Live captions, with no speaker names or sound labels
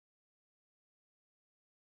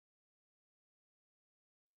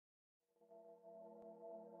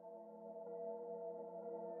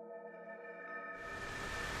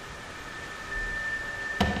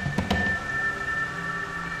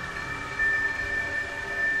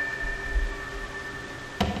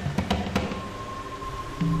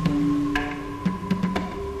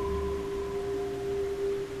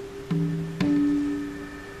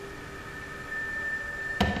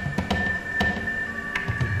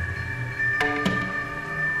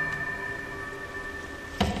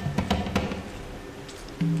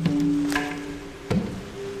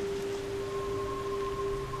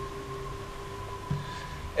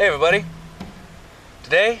Hey everybody,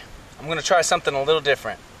 today I'm going to try something a little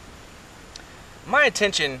different. My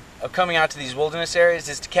intention of coming out to these wilderness areas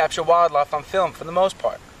is to capture wildlife on film for the most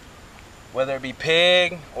part. Whether it be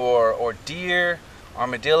pig or deer,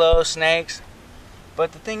 armadillo, snakes.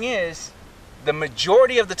 But the thing is, the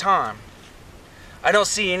majority of the time, I don't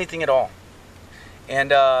see anything at all.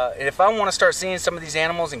 And if I want to start seeing some of these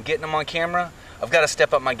animals and getting them on camera, I've got to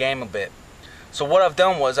step up my game a bit. So what I've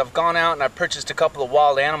done was I've gone out and I've purchased a couple of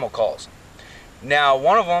wild animal calls. Now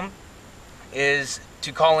one of them is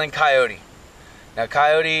to call in Coyote. Now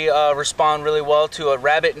Coyote respond really well to a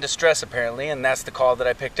rabbit in distress apparently, and that's the call that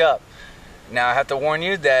I picked up. Now I have to warn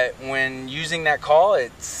you that when using that call,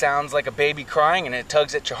 it sounds like a baby crying and it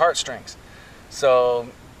tugs at your heartstrings. So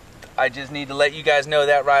I just need to let you guys know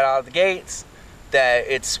that right out of the gates, that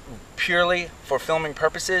it's purely for filming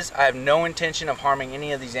purposes. I have no intention of harming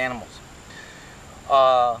any of these animals.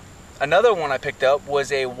 Another one I picked up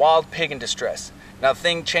was a wild pig in distress. Now the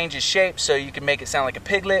thing changes shape so you can make it sound like a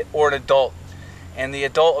piglet or an adult. And the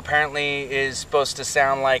adult apparently is supposed to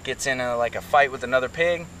sound like it's in a fight with another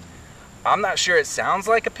pig. I'm not sure it sounds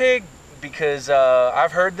like a pig because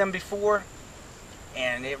I've heard them before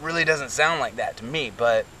and it really doesn't sound like that to me,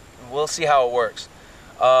 but we'll see how it works.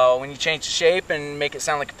 When you change the shape and make it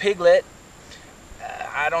sound like a piglet,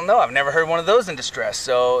 I don't know, I've never heard one of those in distress.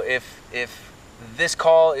 So if this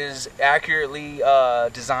call is accurately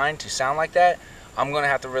designed to sound like that, I'm going to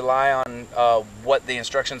have to rely on what the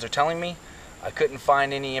instructions are telling me. I couldn't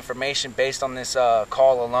find any information based on this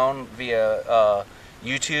call alone via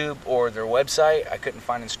YouTube or their website. I couldn't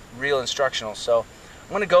find real instructionals, so I'm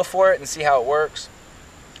going to go for it and see how it works.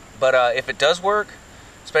 But if it does work,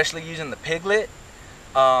 especially using the piglet,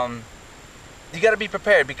 you got to be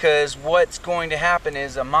prepared, because what's going to happen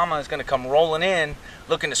is a mama is going to come rolling in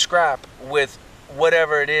looking to scrap with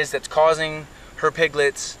whatever it is that's causing her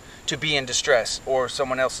piglets to be in distress, or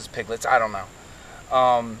someone else's piglets, I don't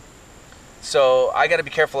know. So I got to be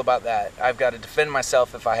careful about that. I've got to defend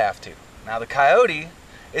myself if I have to. Now the coyote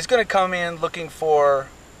is going to come in looking for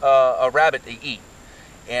a rabbit to eat,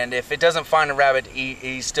 and if it doesn't find a rabbit to eat,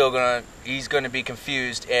 he's going to be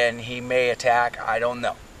confused and he may attack. I don't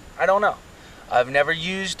know. I've never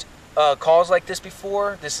used calls like this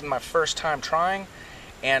before. This is my first time trying,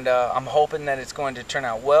 and I'm hoping that it's going to turn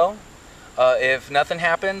out well. If nothing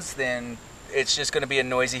happens, then it's just going to be a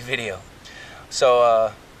noisy video.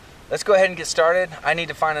 So let's go ahead and get started. I need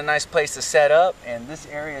to find a nice place to set up, and this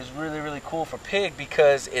area is really cool for pig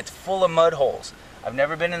because it's full of mud holes. I've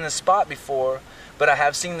never been in this spot before, but I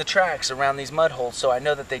have seen the tracks around these mud holes, so I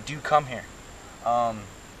know that they do come here.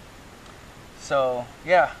 So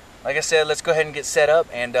yeah, like I said, let's go ahead and get set up,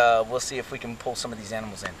 and we'll see if we can pull some of these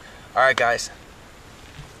animals in. Alright guys.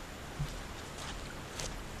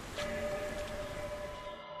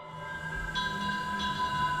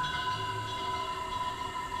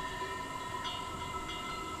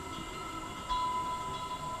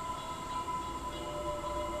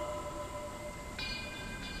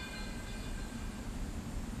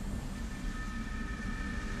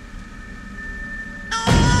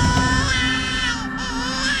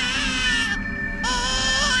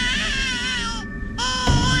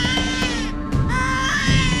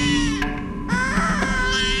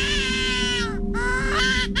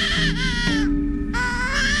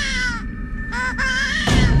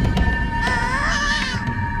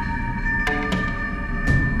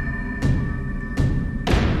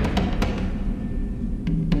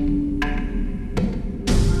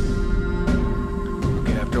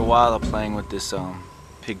 While I'm playing with this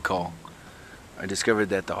pig call, I discovered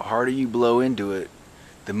that the harder you blow into it,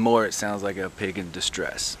 the more it sounds like a pig in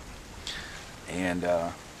distress. And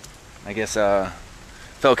I guess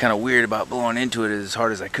felt kind of weird about blowing into it as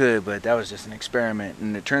hard as I could, but that was just an experiment,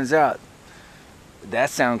 and it turns out that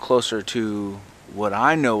sounds closer to what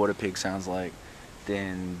I know what a pig sounds like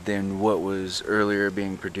than what was earlier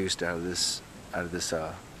being produced out of this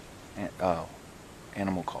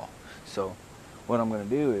animal call. So what I'm going to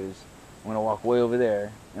do is I'm going to walk way over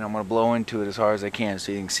there and I'm going to blow into it as hard as I can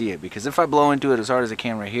so you can see it, because if I blow into it as hard as I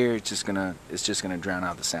can right here, it's just going to drown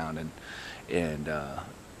out the sound, and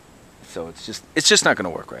so it's just not going to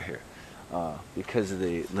work right here because of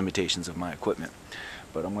the limitations of my equipment.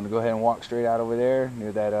 But I'm going to go ahead and walk straight out over there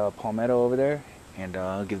near that palmetto over there, and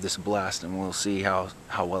I'll give this a blast and we'll see how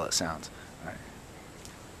well it sounds. All right.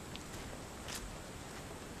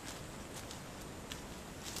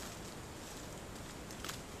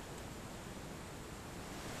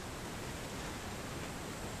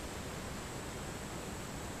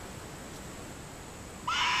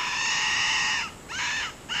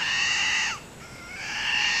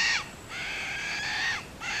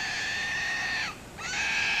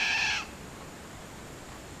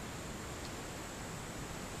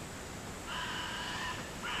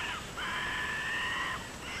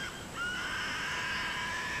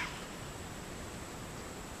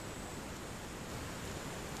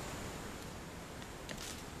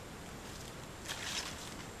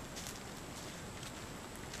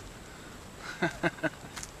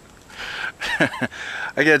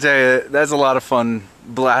 I gotta tell you, that's a lot of fun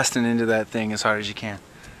blasting into that thing as hard as you can.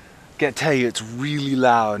 Gotta tell you, it's really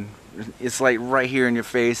loud. It's like right here in your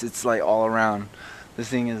face. It's like all around. This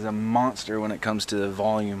thing is a monster when it comes to the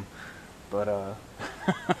volume. But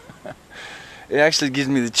it actually gives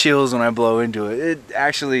me the chills when I blow into it. It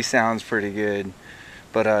actually sounds pretty good.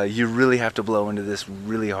 But you really have to blow into this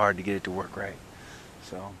really hard to get it to work right.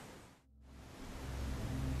 So.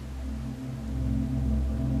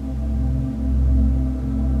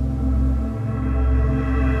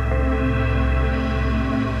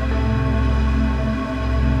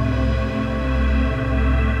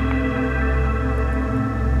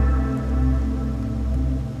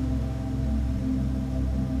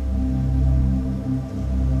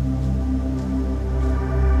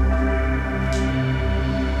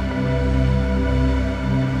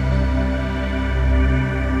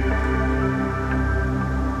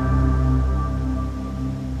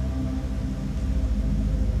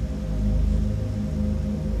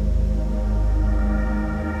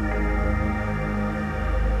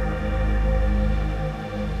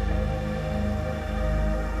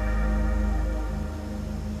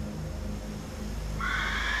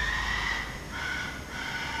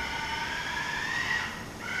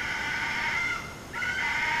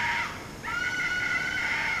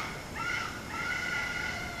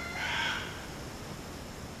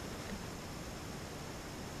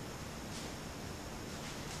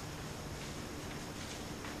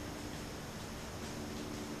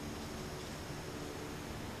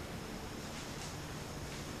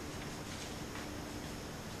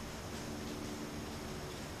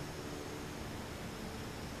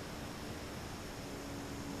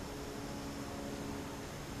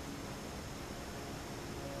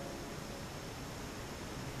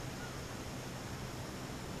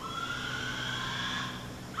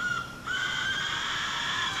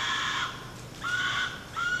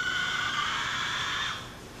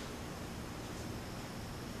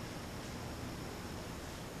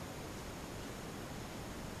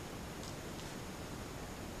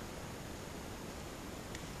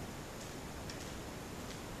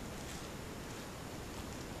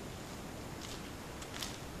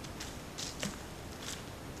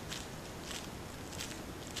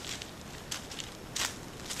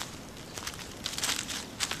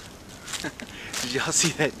 Did y'all see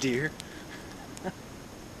that deer?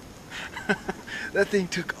 That thing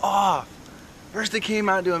took off. First it came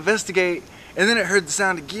out to investigate, and then it heard the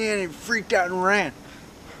sound again and it freaked out and ran.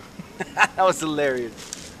 That was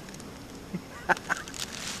hilarious.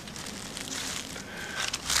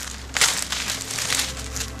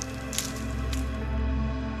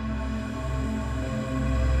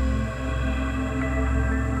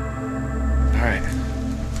 Alright,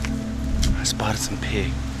 I spotted some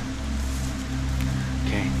pig.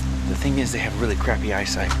 Okay, the thing is they have really crappy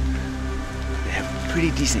eyesight. They have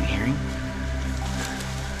pretty decent hearing,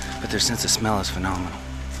 but their sense of smell is phenomenal.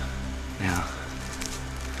 Now,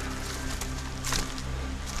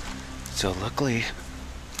 so luckily,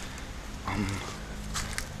 I'm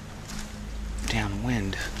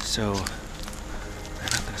downwind, so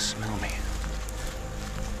they're not gonna smell me.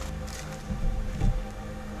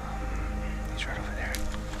 He's right over there.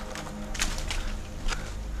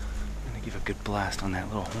 I'm gonna give a good blast on that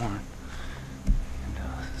little horn and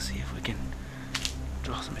see if we can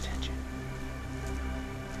draw some attention.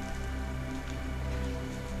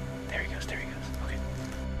 There he goes, there he goes. Okay.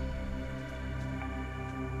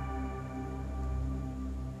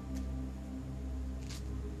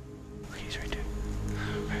 Okay, he's right there.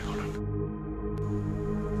 Alright, hold on.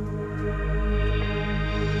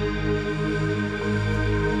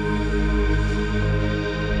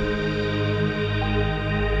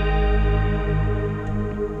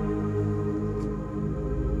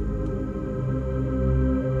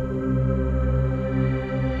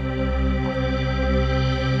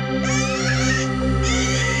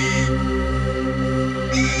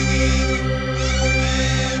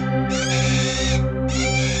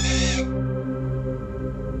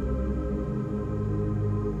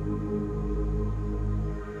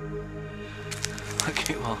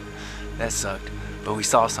 Okay, well, that sucked, but we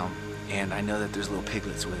saw some, and I know that there's little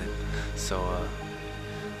piglets with it, so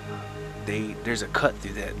there's a cut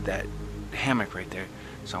through that hammock right there,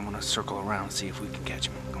 so I'm gonna circle around and see if we can catch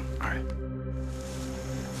them. All right.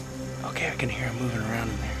 Okay, I can hear them moving around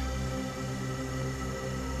in there.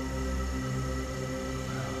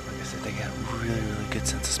 Like I said, they got a really good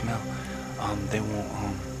sense of smell.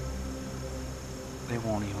 They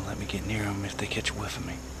won't even let me get near them if they catch a whiff of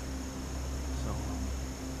me. So,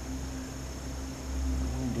 the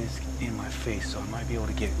wind is in my face, so I might be able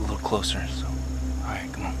to get a little closer. So, all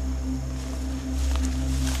right, come on.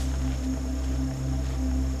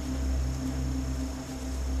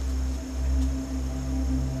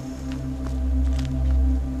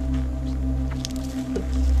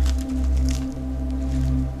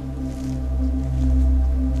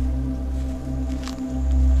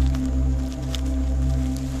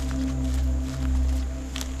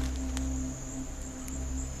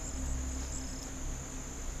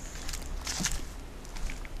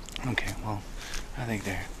 Okay, well, I think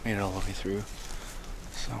they made it all the way through.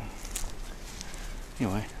 So,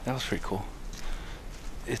 anyway, that was pretty cool.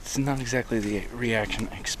 It's not exactly the reaction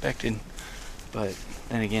I expected, but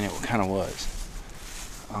then again, it kind of was.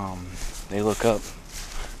 They look up,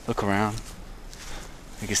 look around.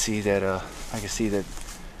 I can see that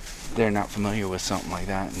they're not familiar with something like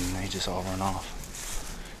that, and they just all run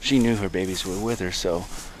off. She knew her babies were with her, so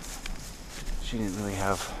she didn't really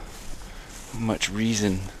have much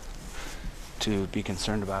reason to be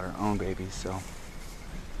concerned about her own babies. So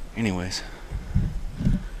anyways,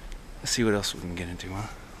 let's see what else we can get into, huh?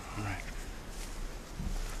 All right.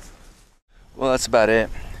 Well, that's about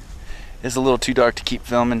it. It's a little too dark to keep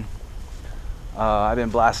filming. I've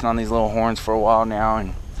been blasting on these little horns for a while now,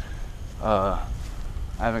 and I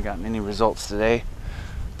haven't gotten any results today,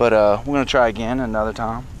 but we're gonna try again another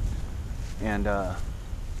time. And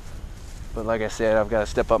but like I said, I've got to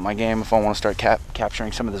step up my game if I want to start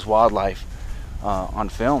capturing some of this wildlife on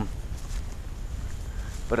film.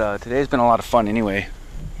 But today's been a lot of fun anyway.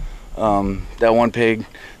 That one pig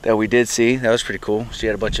that we did see, that was pretty cool. She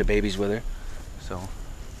had a bunch of babies with her. So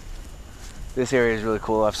this area is really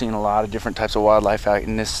cool. I've seen a lot of different types of wildlife out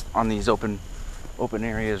in on these open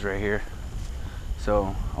areas right here.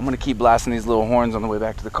 So I'm gonna keep blasting these little horns on the way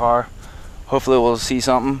back to the car. Hopefully we'll see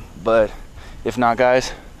something, but if not,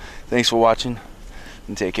 guys, thanks for watching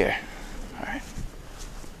and take care. All right.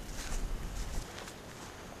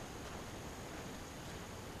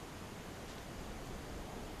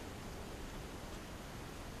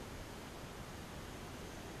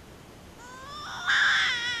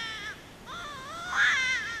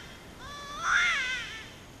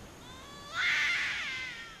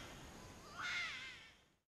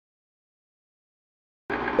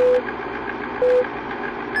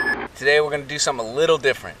 Today we're going to do something a little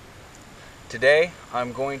different. Today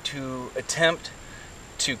I'm going to attempt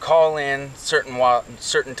to call in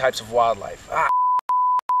certain types of wildlife.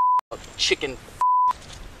 Chicken.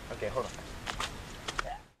 Okay, hold on.